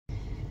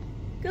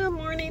Good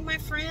morning, my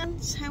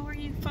friends. How are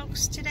you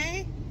folks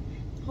today?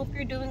 Hope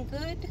you're doing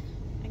good.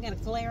 I got a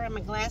glare on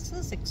my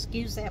glasses.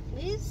 Excuse that,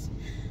 please.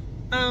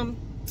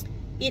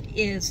 It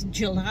is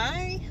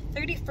July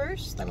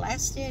 31st, the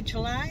last day of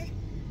July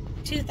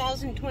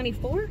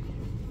 2024.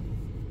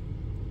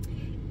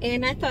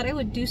 And I thought I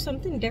would do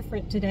something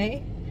different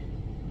today.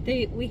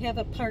 We have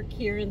a park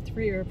here in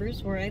Three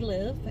Rivers where I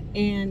live,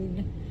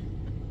 and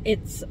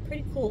it's a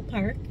pretty cool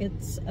park.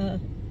 It's a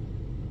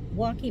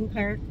walking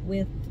park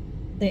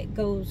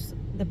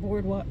the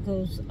boardwalk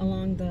goes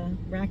along the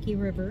Rocky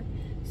River.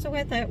 So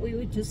I thought we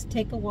would just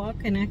take a walk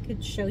and I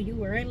could show you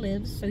where I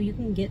live so you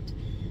can get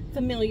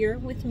familiar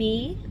with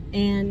me.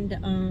 And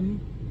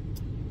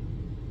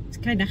it's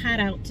kind of hot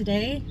out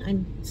today.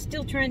 I'm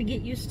still trying to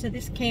get used to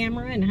this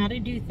camera and how to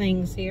do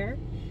things here.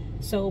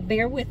 So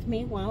bear with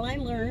me while I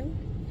learn.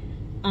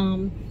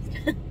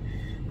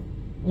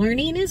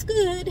 Learning is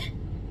good.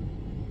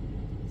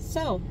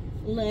 So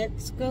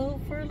let's go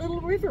for a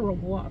little river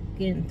walk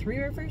in Three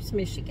Rivers,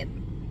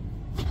 Michigan.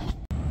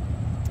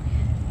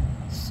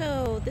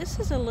 So this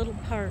is a little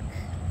park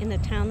in the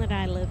town that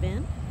I live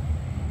in.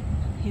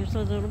 Here's a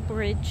little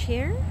bridge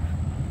here.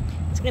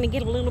 It's going to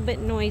get a little bit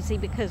noisy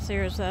because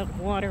there's a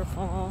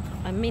waterfall,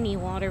 a mini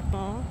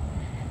waterfall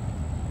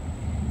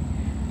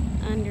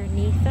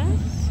underneath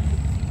us.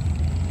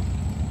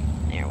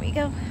 There we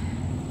go.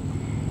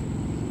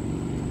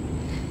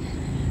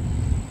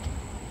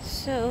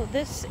 So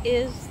this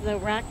is the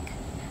Rock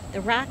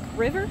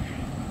River,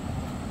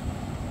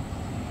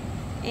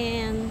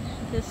 and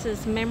this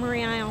is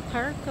Memory Isle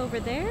Park over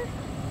there.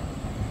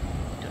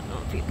 Don't know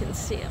if you can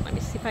see it. Let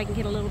me see if I can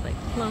get a little bit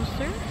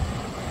closer.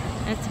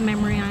 That's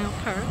Memory Isle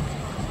Park.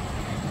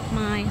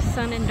 My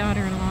son and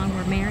daughter-in-law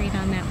were married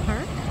on that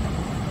park.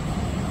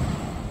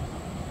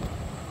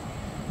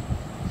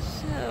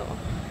 So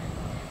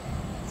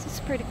this is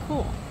pretty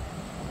cool.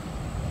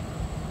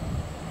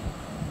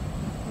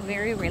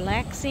 Very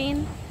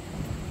relaxing.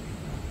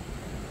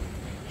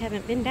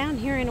 Haven't been down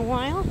here in a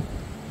while.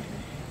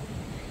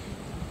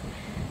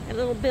 A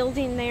little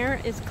building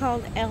there is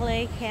called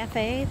LA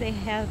Cafe. They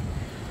have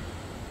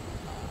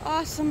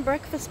awesome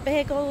breakfast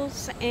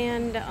bagels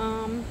and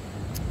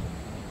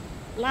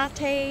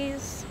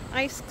lattes,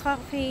 iced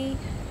coffee.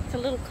 It's a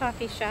little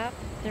coffee shop.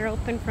 They're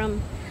open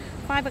from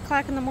 5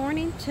 o'clock in the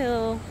morning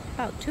till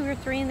about 2 or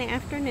 3 in the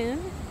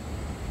afternoon.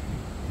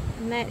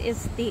 And that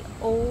is the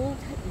old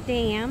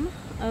dam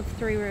of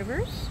Three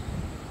Rivers.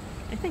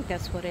 I think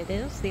that's what it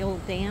is, the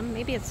old dam.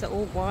 Maybe it's the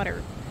old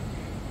water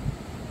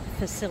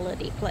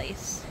facility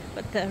place,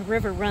 but the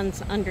river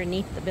runs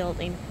underneath the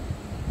building.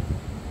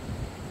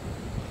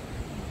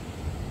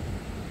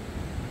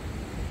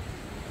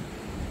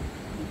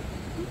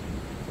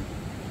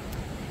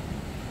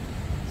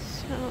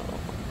 So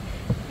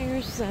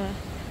here's the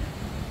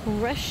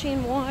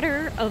rushing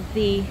water of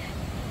the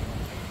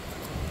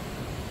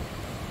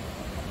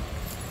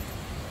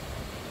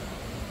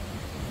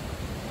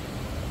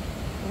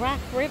Rock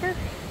River.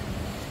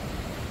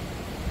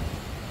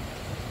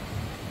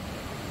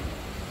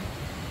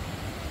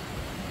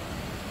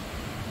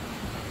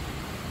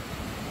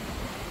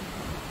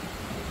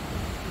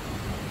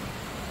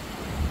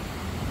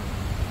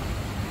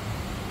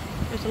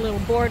 There's a little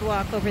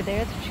boardwalk over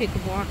there that you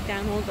could walk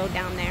down. We'll go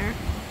down there.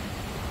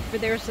 Over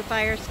there's the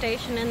fire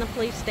station and the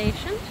police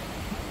station.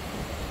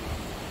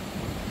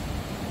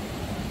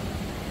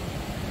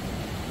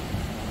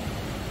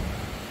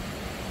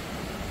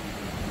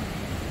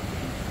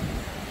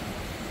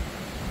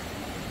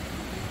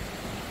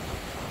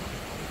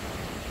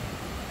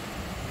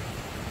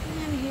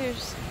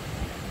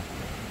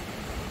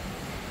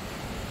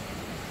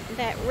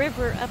 That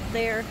river up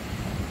there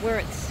where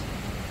it's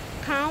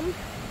calm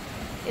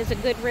is a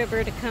good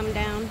river to come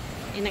down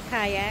in a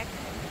kayak.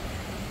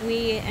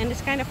 And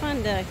it's kind of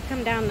fun to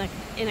come down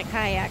in a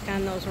kayak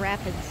on those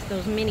rapids,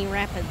 those mini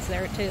rapids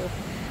there too.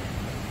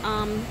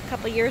 A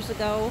couple years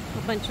ago,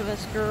 a bunch of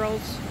us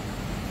girls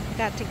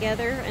got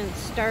together and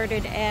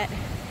started at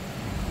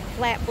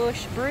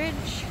Flatbush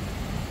Bridge,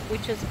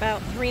 which is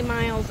about 3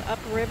 miles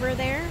upriver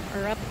there,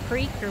 or up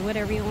creek, or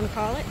whatever you want to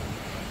call it.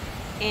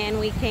 And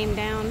we came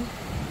down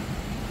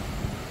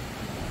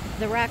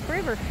the Rock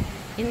River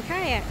in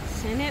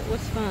kayaks, and it was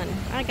fun.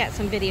 I got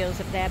some videos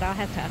of that. I'll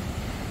have to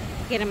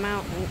get them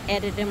out and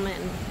edit them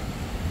and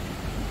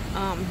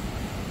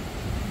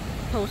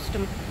post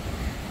them.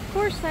 Of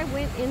course, I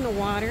went in the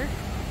water.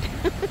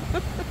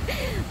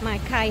 My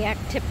kayak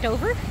tipped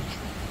over.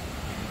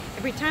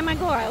 Every time I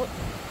go out,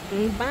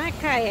 my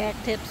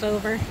kayak tips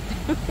over.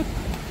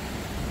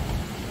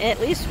 At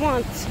least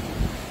once.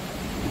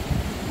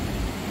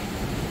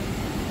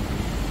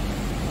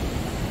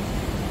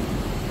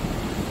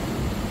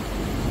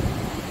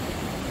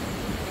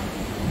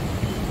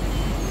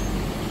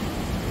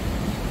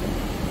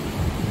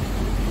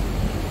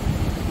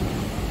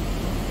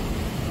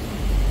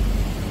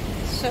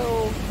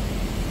 So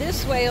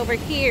this way over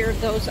here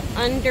goes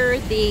under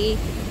the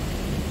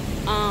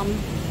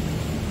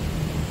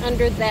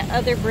under that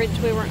other bridge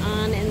we were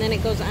on, and then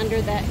it goes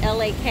under the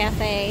LA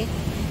Cafe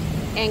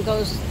and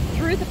goes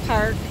through the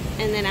park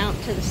and then out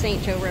to the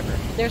St. Joe River.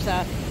 There's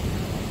a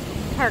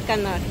park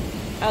on the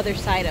other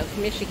side of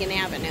Michigan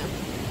Avenue.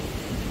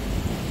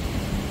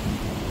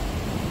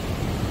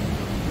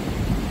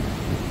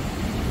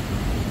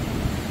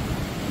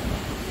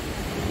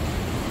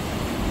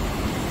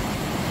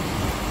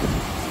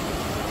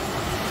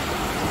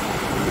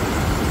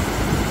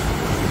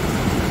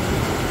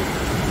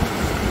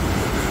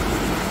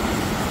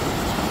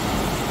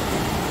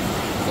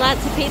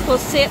 Lots of people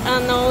sit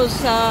on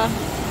those,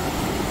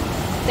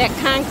 that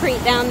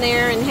concrete down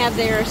there and have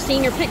their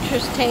senior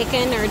pictures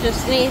taken, or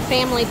just any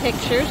family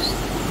pictures.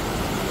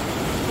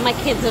 My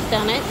kids have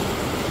done it.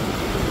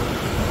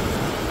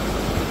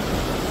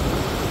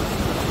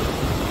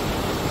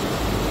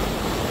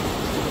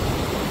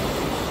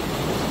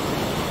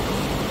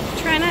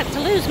 Try not to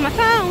lose my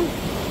phone.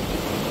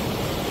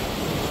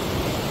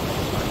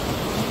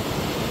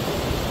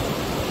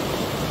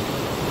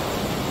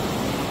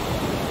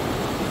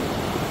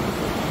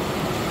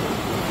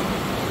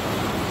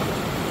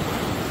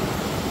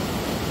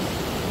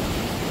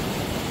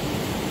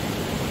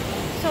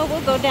 So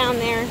we'll go down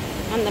there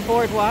on the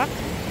boardwalk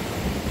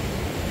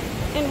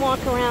and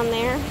walk around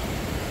there.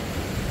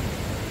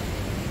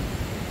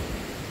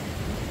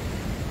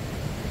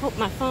 Hope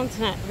my phone's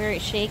not very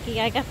shaky.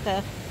 I got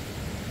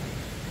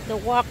the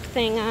walk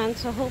thing on,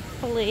 so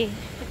hopefully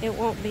it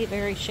won't be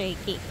very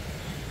shaky.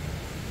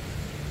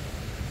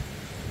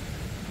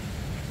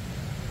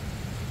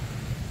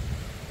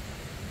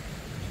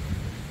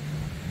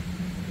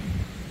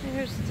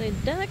 There's the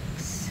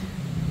ducks.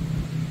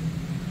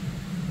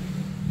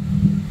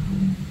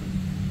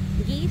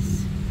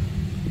 Geese.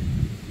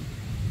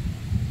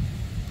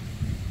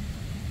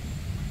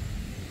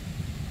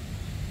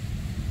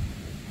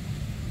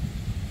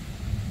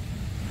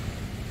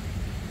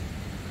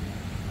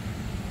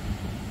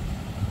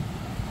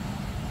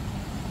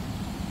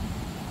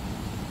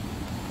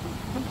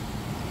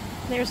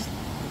 There's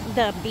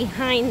the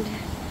behind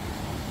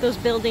those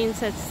buildings,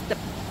 that's the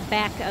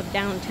back of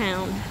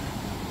downtown.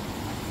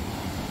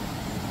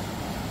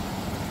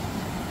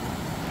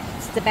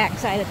 It's the back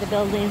side of the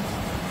buildings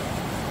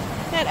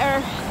that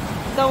are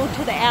going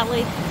to the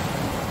alley.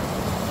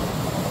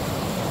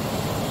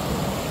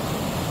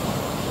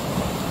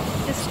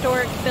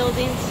 Historic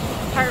buildings,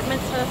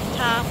 apartments up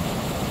top.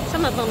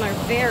 Some of them are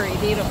very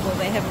beautiful.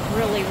 They have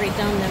really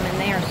redone them and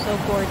they are so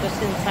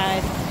gorgeous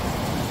inside.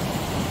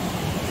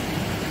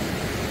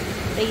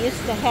 They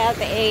used to have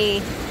a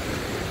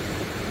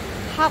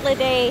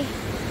holiday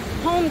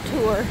home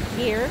tour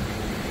here,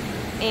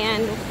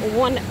 and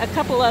a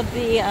couple of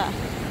the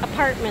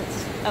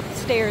apartments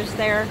upstairs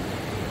there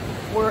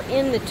were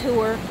in the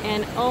tour,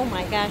 and oh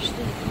my gosh,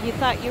 you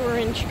thought you were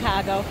in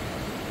Chicago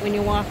when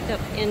you walked up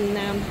in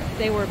them.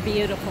 They were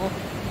beautiful.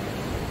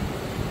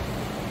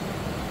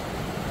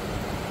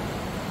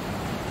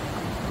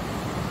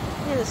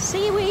 And the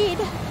seaweed.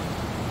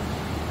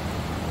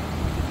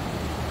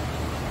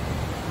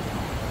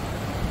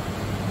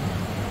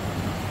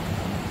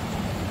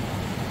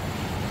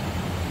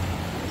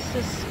 This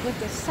is what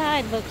the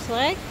side looks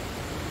like.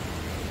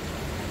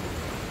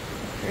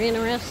 If you're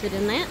interested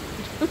in that.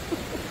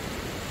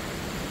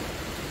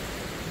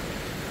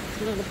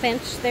 A little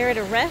bench there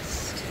to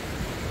rest.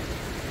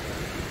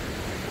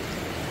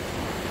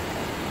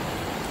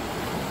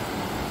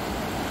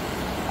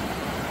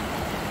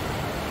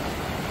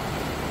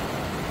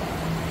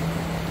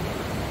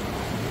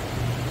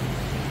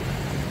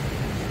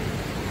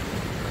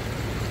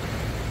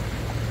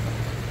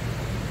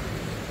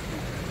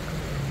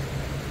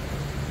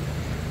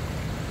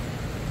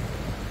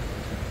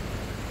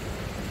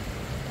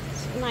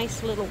 It's a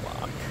nice little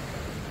walk.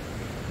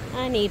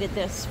 I needed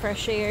this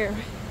fresh air.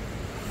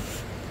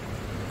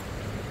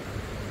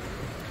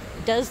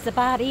 Does the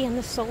body and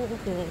the soul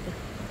good.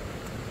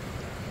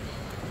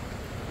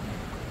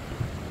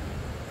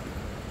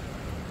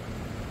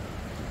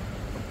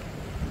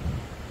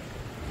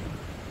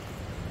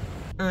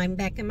 I'm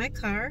back in my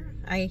car.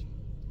 I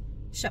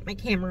shut my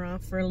camera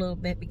off for a little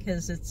bit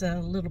because it's a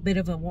little bit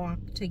of a walk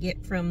to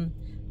get from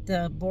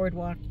the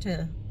boardwalk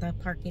to the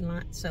parking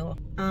lot. So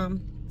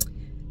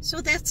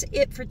that's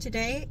it for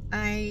today.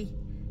 I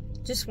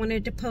just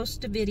wanted to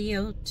post a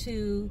video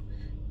to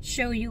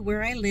show you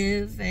where I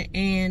live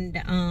and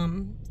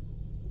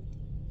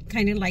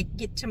kind of like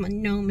get to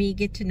know me,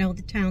 get to know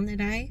the town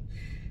that I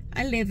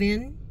live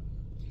in.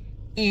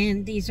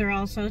 And these are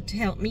also to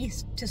help me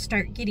to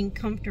start getting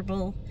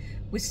comfortable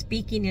with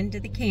speaking into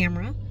the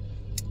camera.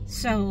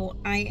 So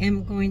I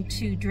am going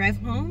to drive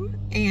home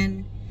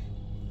and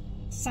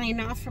sign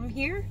off from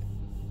here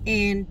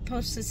and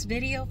post this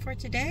video for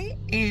today.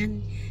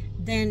 And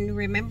then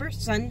remember,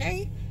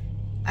 Sunday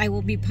I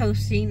will be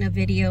posting a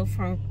video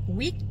for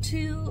week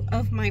 2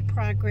 of my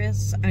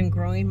progress on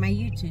growing my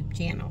YouTube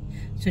channel.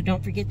 So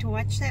don't forget to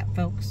watch that,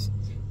 folks.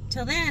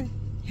 Till then,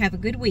 have a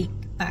good week.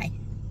 Bye.